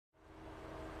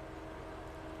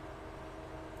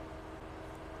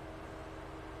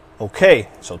Okay,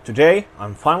 so today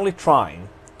I'm finally trying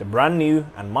the brand new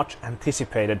and much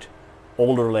anticipated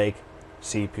Alder Lake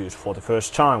CPUs for the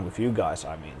first time with you guys,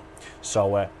 I mean.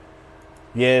 So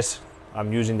yes,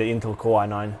 I'm using the Intel Core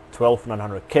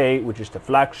i9-12900K, which is the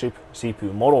flagship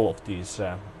CPU model of these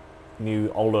new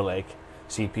Alder Lake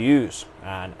CPUs.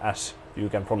 And as you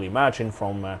can probably imagine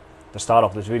from the start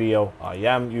of this video, I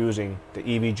am using the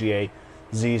EVGA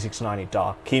Z690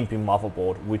 dark KINGPIN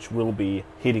motherboard, which will be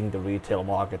hitting the retail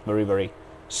market very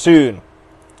soon.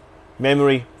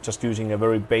 Memory, just using a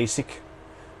very basic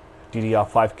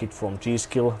DDR5 kit from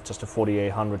G-Skill, just a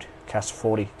 4800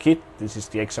 CAS40 kit. This is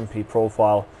the XMP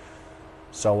profile,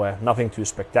 so nothing too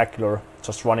spectacular,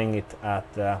 just running it at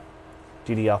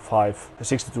DDR5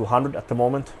 6200 at the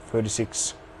moment,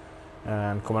 36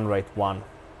 and command rate 1.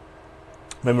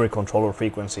 Memory controller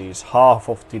frequency is half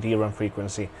of the DRAM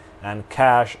frequency, and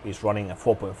cache is running at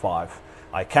 4.5.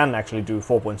 I can actually do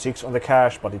 4.6 on the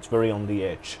cache, but it's very on the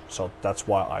edge, so that's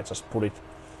why I just put it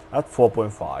at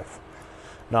 4.5.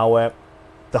 Now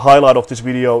the highlight of this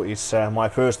video is my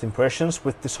first impressions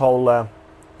with this whole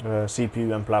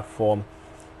CPU and platform.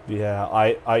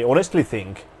 I honestly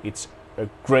think it's a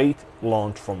great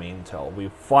launch from Intel.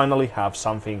 We finally have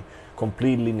something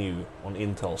completely new on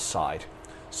Intel's side.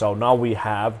 So now we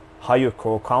have higher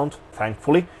core count,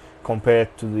 thankfully,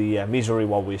 compared to the misery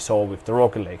what we saw with the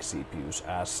Rocky Lake CPUs,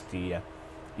 as the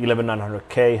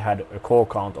 11900K had a core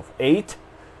count of 8,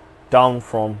 down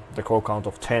from the core count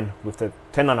of 10 with the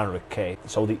 10900K.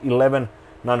 So the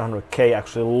 11900K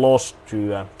actually lost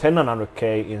to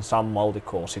 10900K in some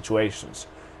multi-core situations.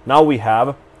 Now we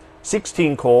have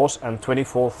 16 cores and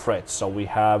 24 threads, so we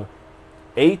have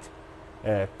 8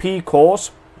 P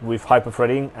cores with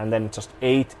hyperthreading, and then just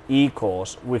 8 E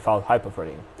cores without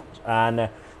hyperthreading. And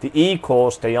the E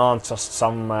cores, they aren't just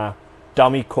some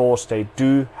dummy cores, they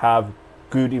do have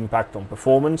good impact on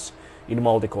performance in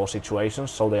multi-core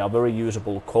situations, so they are very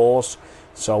usable cores.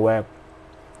 So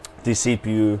the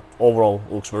CPU overall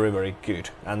looks very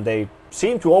good, and they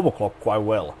seem to overclock quite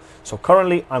well. So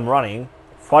currently I'm running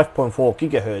 5.4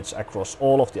 GHz across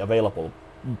all of the available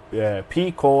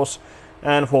P cores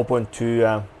and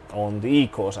 4.2 on the E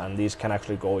cores, and these can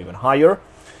actually go even higher.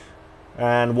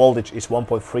 And voltage is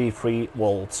 1.33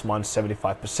 volts minus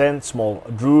 75%, small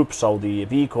droop, so the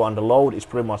vehicle under load is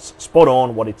pretty much spot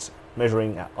on what it's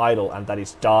measuring at idle, and that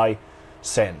is die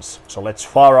sense. So let's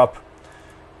fire up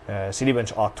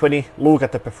Cinebench R20, look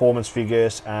at the performance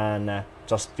figures and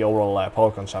just the overall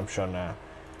power consumption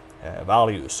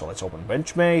values. So let's open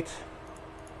Benchmate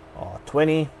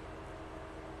R20.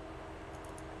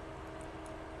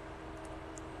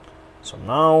 So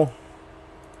now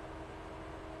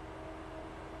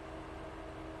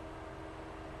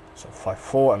so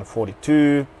 54 and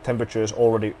 42, temperatures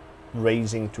already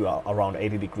raising to around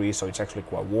 80 degrees, so it's actually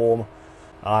quite warm.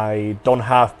 I don't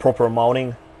have proper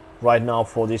mounting right now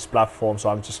for this platform, so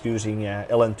I'm just using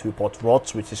LN2 pot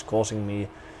rods, which is causing me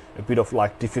a bit of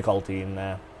difficulty in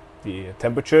the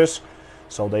temperatures,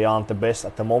 so they aren't the best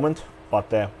at the moment. But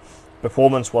the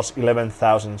performance was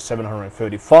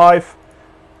 11,735.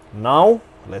 Now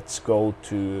let's go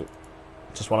to,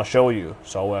 just want to show you,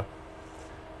 so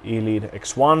ELEAD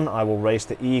X1, I will raise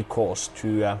the E cores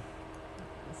to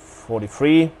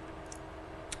 43.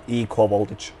 E core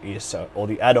voltage is, or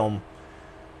the add-on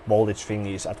voltage thing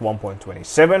is at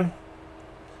 1.27.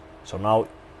 So now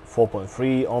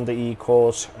 4.3 on the E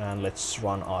cores, and let's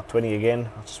run R20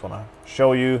 again. I just want to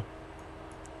show you.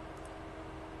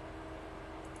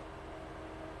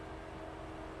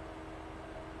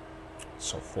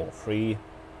 So 4.3.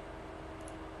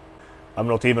 I'm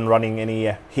not even running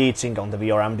any heatsink on the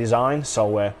VRM design,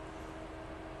 so I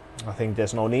think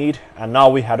there's no need. And now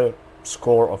we had a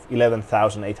score of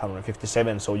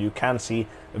 11,857, so you can see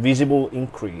a visible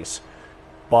increase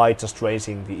by just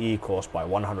raising the E cores by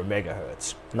 100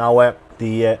 MHz. Now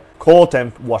the core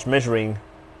temp was measuring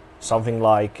something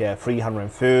like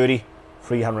 330,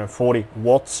 340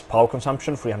 watts power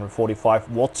consumption, 345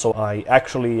 watts. So I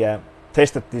actually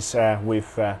tested this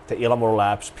with the Elmore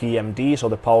Labs PMD, so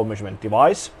the power measurement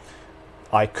device.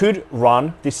 I could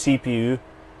run this CPU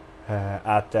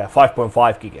at 5.5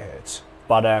 GHz,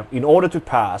 but in order to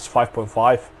pass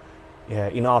 5.5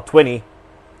 in R20,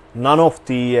 none of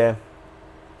the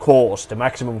cores, the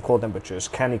maximum core temperatures,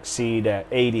 can exceed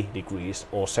 80 degrees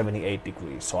or 78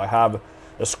 degrees. So I have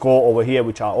a score over here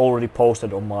which I already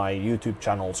posted on my YouTube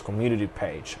channel's community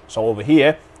page. So over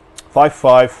here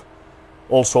 5.5,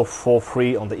 also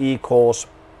 4.3 on the E cores,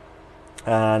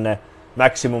 and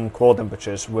maximum core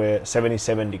temperatures were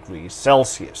 77 degrees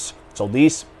Celsius. So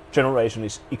this generation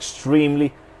is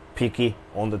extremely picky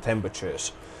on the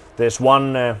temperatures. There's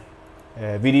one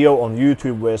video on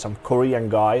YouTube where some Korean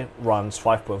guy runs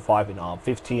 5.5 in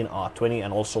R15, R20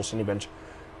 and also Cinebench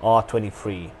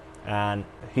R23, and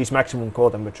his maximum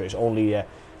core temperature is only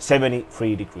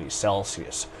 73 degrees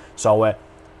Celsius. So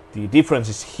the difference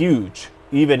is huge,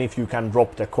 even if you can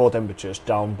drop the core temperatures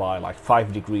down by like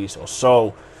 5 degrees or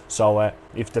so. So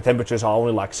if the temperatures are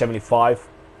only like 75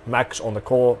 max on the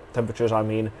core temperatures, I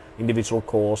mean individual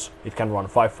cores, it can run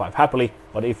 5.5 happily,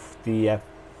 but if the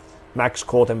max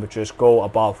core temperatures go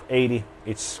above 80,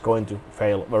 it's going to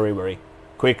fail very, very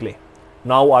quickly.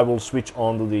 Now I will switch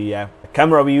on to the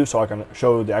camera view so I can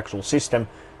show you the actual system,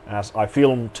 as I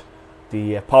filmed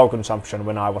the power consumption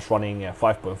when I was running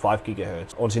 5.5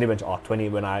 GHz on Cinebench R20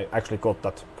 when I actually got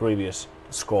that previous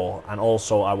score, and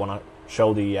also I want to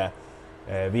show the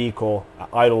VCore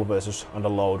idle versus under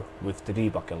load with the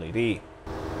debug LED.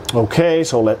 Okay,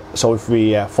 so if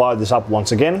we fire this up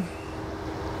once again,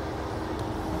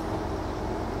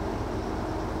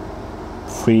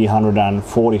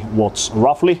 340 watts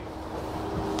roughly.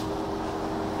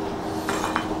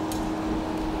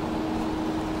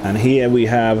 And here we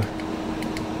have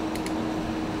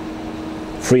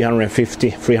 350,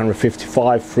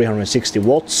 355, 360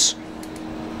 watts.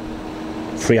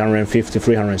 350,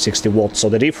 360 watts. So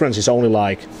the difference is only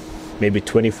like maybe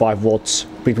 25 watts,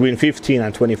 between 15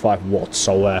 and 25 watts.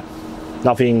 So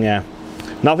nothing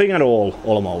at all,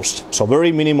 almost. So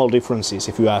very minimal differences,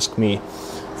 if you ask me.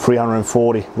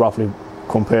 340 roughly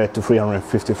compared to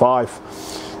 355.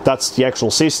 That's the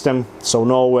actual system. So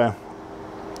no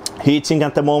heatsink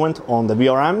at the moment on the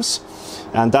VRMs,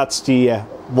 and that's the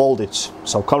voltage.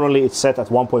 So currently it's set at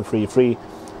 1.33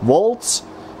 volts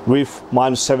with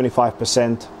minus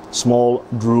 75% small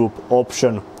droop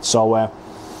option. So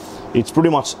it's pretty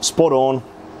much spot on,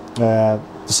 the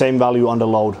same value under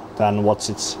load than what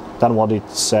it's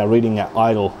reading at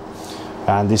idle,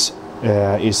 and this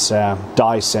is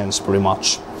die sense pretty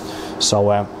much.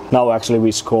 So now actually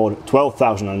we scored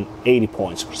 12,080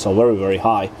 points, so very, very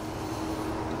high.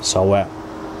 So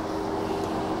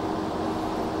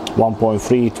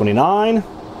 1.329,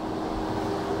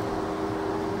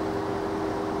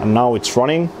 and now it's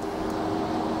running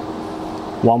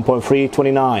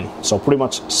 1.329, so pretty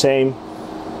much same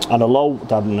under low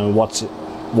than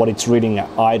what it's reading at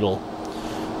idle.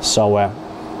 So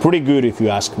pretty good if you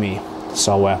ask me.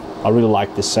 So I really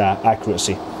like this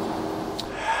accuracy.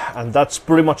 And that's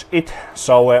pretty much it.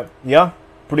 So yeah,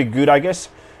 pretty good, I guess.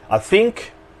 I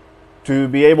think to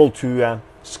be able to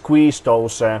squeeze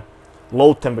those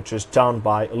load temperatures down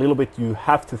by a little bit, you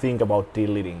have to think about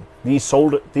delidding. These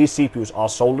CPUs are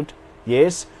soldered,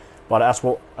 yes, but as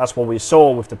what we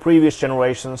saw with the previous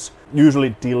generations,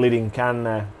 usually delidding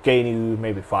can gain you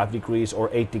maybe 5 degrees or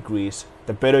 8 degrees.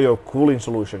 The better your cooling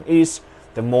solution is,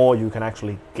 the more you can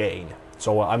actually gain.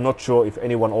 So I'm not sure if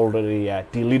anyone already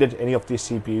delidded any of these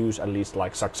CPUs, at least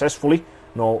like successfully,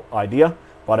 no idea.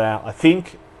 But I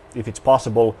think if it's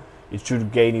possible, it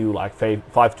should gain you like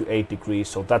 5 to 8 degrees.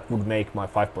 So that would make my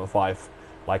 5.5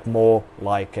 like more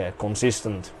like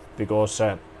consistent, because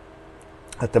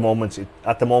at the moment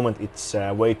it's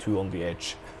way too on the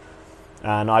edge.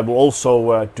 And I will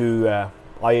also do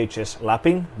IHS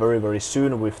lapping very, very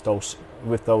soon with those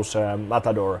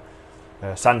Matador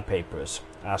sandpapers,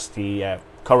 as the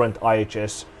current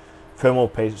IHS thermal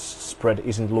paste spread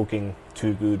isn't looking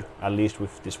too good, at least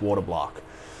with this water block.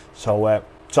 So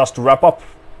just to wrap up,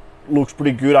 looks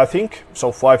pretty good, I think.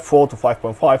 So 5.4 to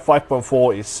 5.5.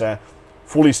 5.4 is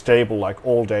fully stable like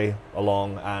all day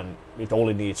along, and it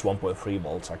only needs 1.3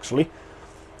 volts actually.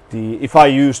 If I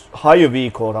used higher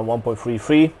VCore than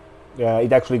 1.33,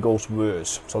 it actually goes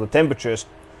worse. So the temperatures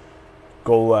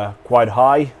go quite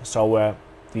high. So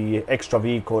the extra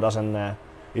VCore doesn't.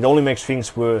 It only makes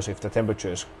things worse if the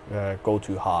temperatures go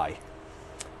too high.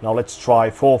 Now let's try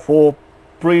 4.4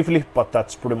 briefly, but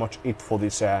that's pretty much it for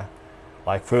this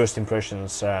like first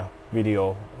impressions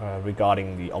video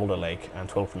regarding the Alder Lake and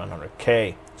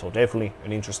 12900K. So definitely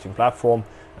an interesting platform,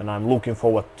 and I'm looking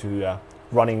forward to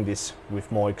running this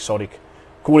with more exotic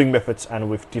cooling methods and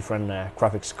with different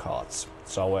graphics cards.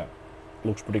 So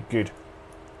looks pretty good.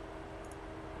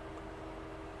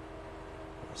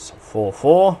 So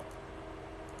 4.4,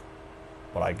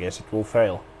 but I guess it will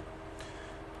fail.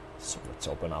 So let's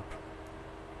open up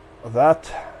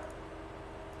that.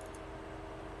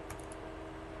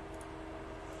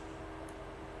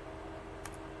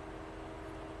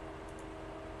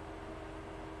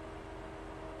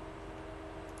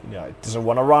 Yeah, it doesn't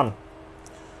want to run.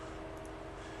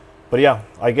 But yeah,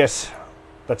 I guess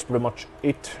that's pretty much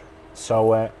it.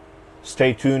 So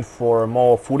stay tuned for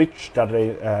more footage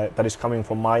that is coming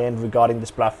from my end regarding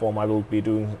this platform. I will be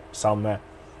doing some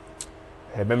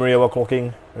memory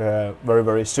overclocking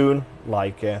very soon,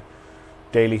 like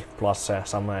daily plus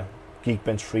some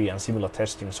Geekbench 3 and similar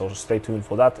testing, so stay tuned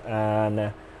for that.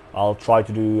 And I'll try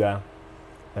to do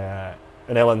an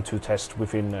LN2 test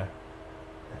within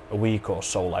a week or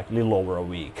so, like a little over a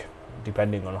week,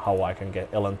 depending on how I can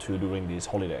get LN2 during these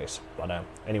holidays. But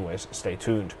anyways, stay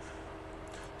tuned.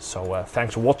 So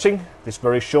thanks for watching this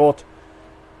very short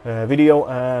video,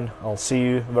 and I'll see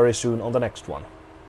you very soon on the next one.